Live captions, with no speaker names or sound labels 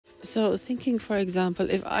So thinking, for example,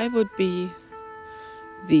 if I would be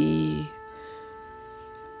the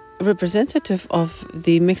representative of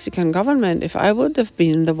the Mexican government, if I would have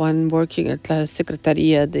been the one working at La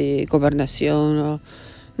Secretaría de Gobernación, or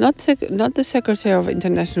not the Secretary of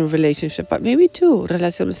International Relationship, but maybe two,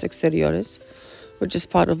 Relaciones Exteriores, which is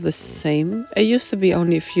part of the same. It used to be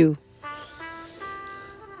only a few.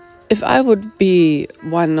 If I would be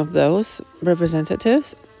one of those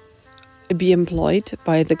representatives, be employed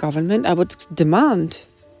by the government, I would demand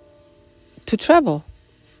to travel,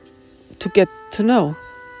 to get to know.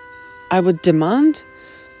 I would demand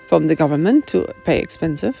from the government to pay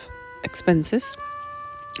expenses,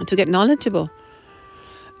 to get knowledgeable.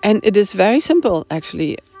 And it is very simple,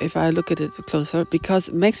 actually, if I look at it closer,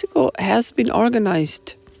 because Mexico has been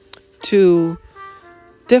organized to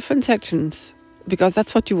different sections, because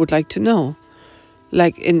that's what you would like to know.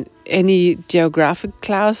 Like in any geographic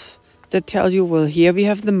class, they tell you, well, here we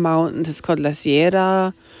have the mountains, it's called La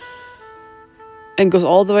Sierra, and goes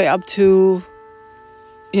all the way up to,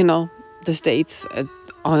 the states, and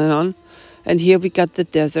on and on. And here we got the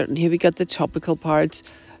desert, and here we got the tropical parts.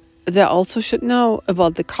 They also should know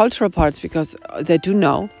about the cultural parts, because they do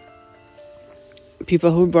know.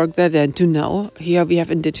 People who work there, they do know. Here we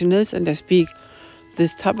have indigenous, and they speak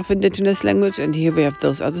this type of indigenous language, and here we have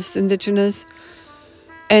those other indigenous.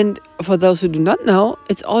 And for those who do not know,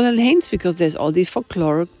 it's all enhanced because there's all these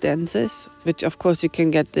folkloric dances, which of course you can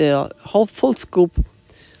get the whole full scoop,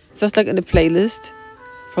 just like in a playlist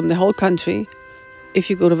from the whole country. If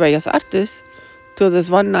you go to Bellas Artes, to this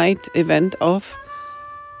one night event of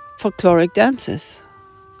folkloric dances.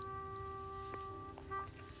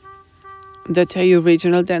 They tell you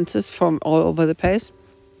regional dances from all over the place.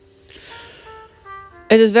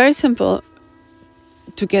 It is very simple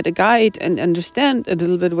to get a guide and understand a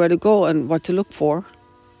little bit where to go and what to look for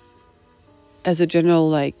as a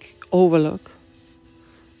general overlook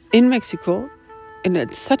in Mexico. And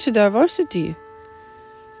it's such a diversity.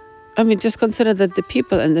 I mean, just consider that the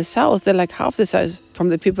people in the south, they're like half the size from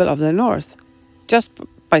the people of the north, just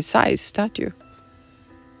by size, stature.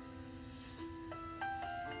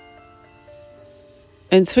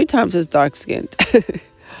 And 3 times as dark-skinned.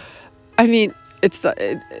 I mean, it's not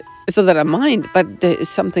that I mind, but there is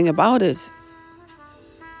something about it.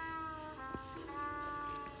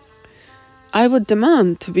 I would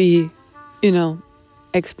demand to be,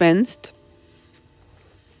 expensed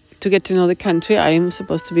to get to know the country I am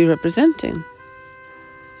supposed to be representing.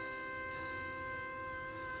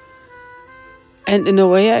 And in a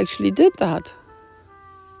way, I actually did that.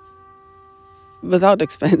 Without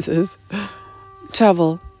expenses.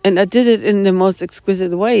 Travel. And I did it in the most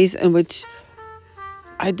exquisite ways, in which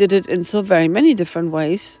I did it in so very many different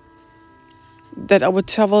ways that I would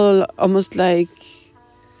travel almost like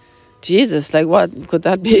Jesus. Like, what could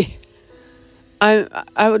that be? I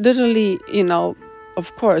would literally,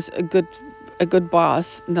 of course, a good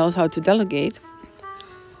boss knows how to delegate.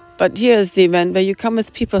 But here's the event where you come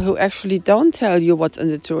with people who actually don't tell you what's in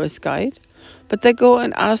the tourist guide, but they go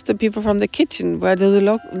and ask the people from the kitchen, where do the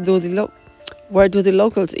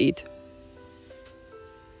locals eat?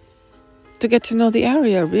 To get to know the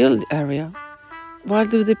area, real area. Where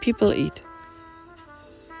do the people eat?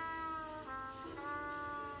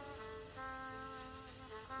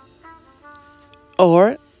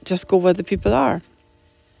 Or just go where the people are,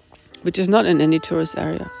 which is not in any tourist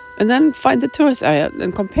area. And then find the tourist area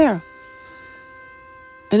and compare.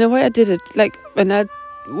 In a way, I did it. Like when I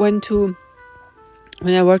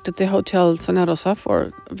worked at the Hotel Zona Rosa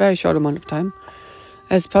for a very short amount of time,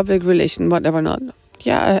 as public relation, whatever not.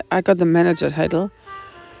 Yeah, I got the manager title.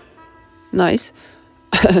 Nice.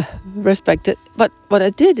 Respected. But what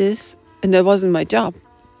I did is, and it wasn't my job,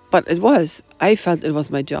 but I felt it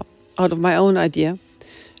was my job. Out of my own idea,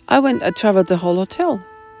 I traveled the whole hotel.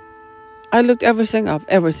 I looked everything up,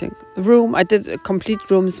 everything. The room, I did a complete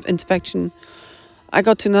room inspection. I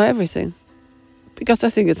got to know everything. Because I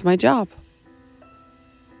think it's my job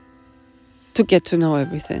to get to know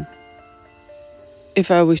everything, if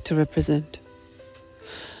I wish to represent.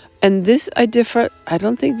 And this I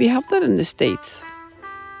don't think we have that in the States.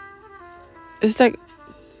 It's like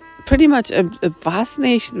pretty much a vast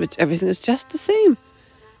nation, which everything is just the same.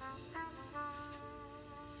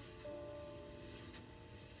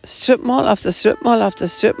 Strip mall after strip mall after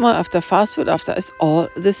strip mall after fast food after, it's all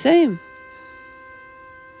the same.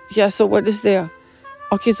 Yeah, so what is there?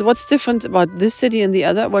 Okay, so what's different about this city and the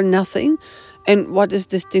other? Well, nothing. And what is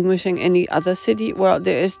distinguishing any other city? Well,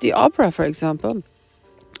 there is the opera, for example,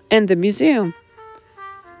 and the museum.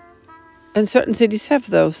 And certain cities have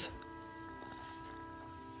those.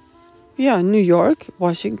 Yeah, New York,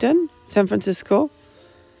 Washington, San Francisco.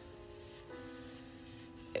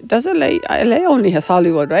 Does LA only has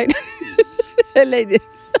Hollywood, right? LA, they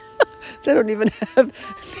don't even have.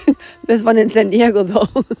 There's one in San Diego though,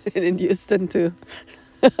 and in Houston too.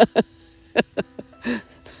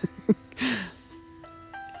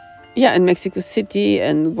 Yeah, in Mexico City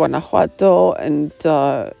and Guanajuato and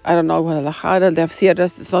I don't know, Guadalajara, they have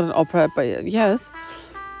theaters. It's not an opera, but yes.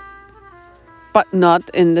 But not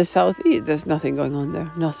in the southeast. There's nothing going on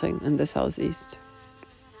there. Nothing in the southeast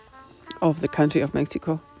of the country of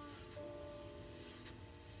Mexico.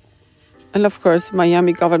 And of course,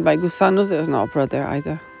 Miami, governed by gusanos, there's no opera there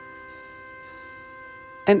either.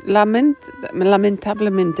 And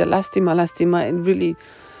lamentablemente, lástima, and really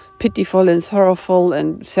pitiful and sorrowful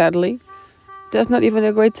and sadly, there's not even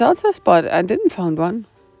a great salsa spot. I didn't find one.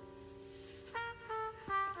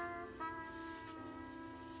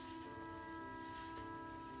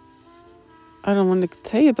 I don't want to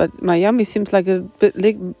tell you, but Miami seems like a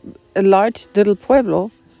large little pueblo,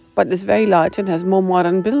 but it's very large and has more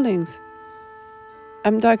modern buildings.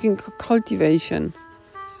 I'm talking cultivation.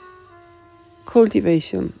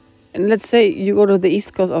 And let's say you go to the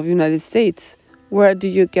East Coast of the United States. Where do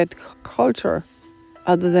you get culture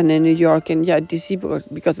other than in New York and DC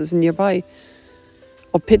because it's nearby?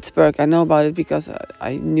 Or Pittsburgh, I know about it because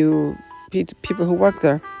I knew people who work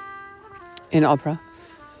there in opera.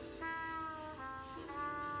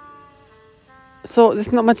 So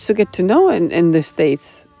there's not much to get to know in the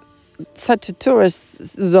States. Such a tourist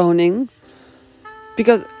zoning.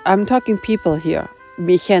 Because I'm talking people here.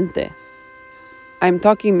 Mi gente. I'm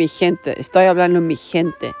talking mi gente. Estoy hablando mi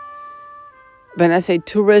gente. When I say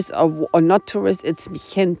tourist or not tourist, it's mi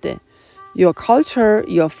gente. Your culture,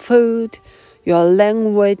 your food, your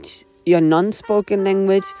language, your non-spoken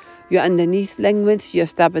language, your underneath language, your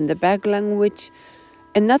stab in the back language.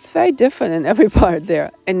 And that's very different in every part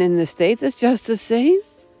there. And in the States, it's just the same.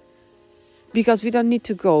 Because we don't need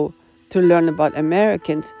to go to learn about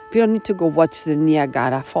Americans. We don't need to go watch the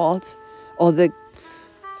Niagara Falls or the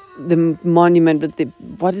monument with the,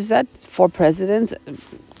 what is that, 4 presidents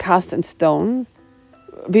cast in stone.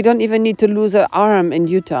 We don't even need to lose an arm in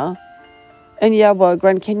Utah. And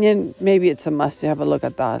Grand Canyon, maybe it's a must to have a look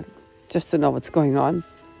at that, just to know what's going on.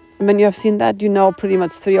 And when you have seen that, you know pretty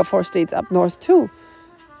much 3 or 4 states up north too.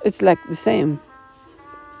 It's like the same.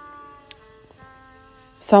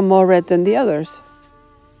 Some more red than the others.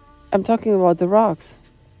 I'm talking about the rocks.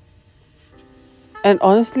 And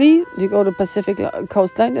honestly, you go to Pacific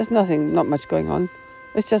coastline, there's not much going on.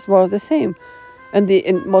 It's just more of the same. And the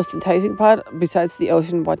most enticing part, besides the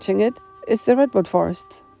ocean watching it, is the redwood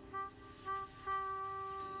forests.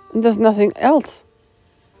 And there's nothing else.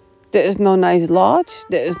 There is no nice lodge.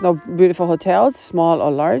 There is no beautiful hotels, small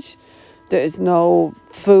or large. There is no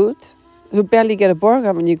food. You barely get a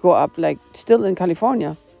burger when you go up, like still in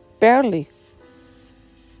California. Barely.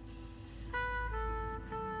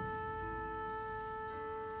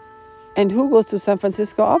 And who goes to San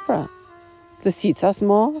Francisco Opera? The seats are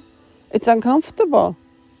small. It's uncomfortable.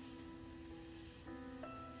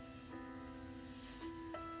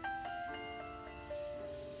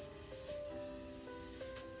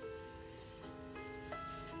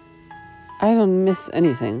 I don't miss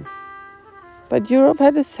anything. But Europe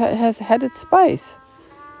has had its spice.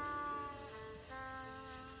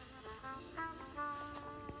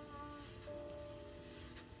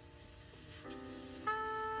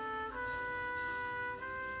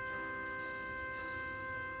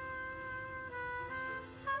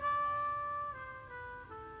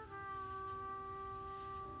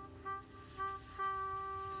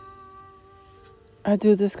 I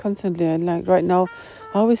do this constantly. I like right now.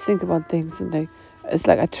 I always think about things, and it's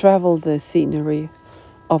like I travel the scenery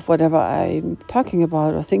of whatever I'm talking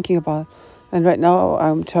about or thinking about. And right now,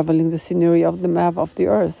 I'm traveling the scenery of the map of the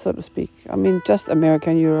Earth, so to speak. I mean, just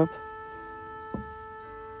America and Europe.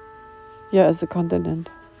 Yeah, as a continent.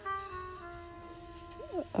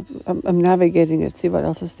 I'm navigating it. See what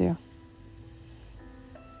else is there.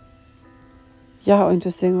 Yeah, how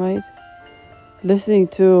interesting, right? Listening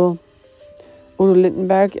to Udo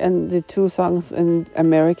Lindenberg and the 2 songs in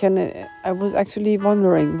American, I was actually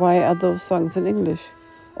wondering, why are those songs in English?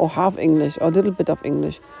 Or half English, or a little bit of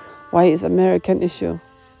English? Why is American issue?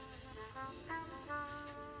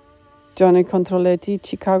 Johnny Controletti,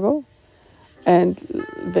 Chicago. And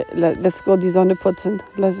Let's Go Die Sonne putzen,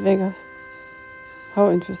 Las Vegas. How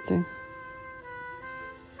interesting.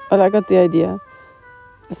 Well, I got the idea.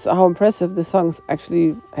 It's how impressive the songs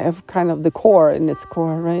actually have kind of the core in its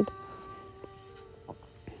core, right?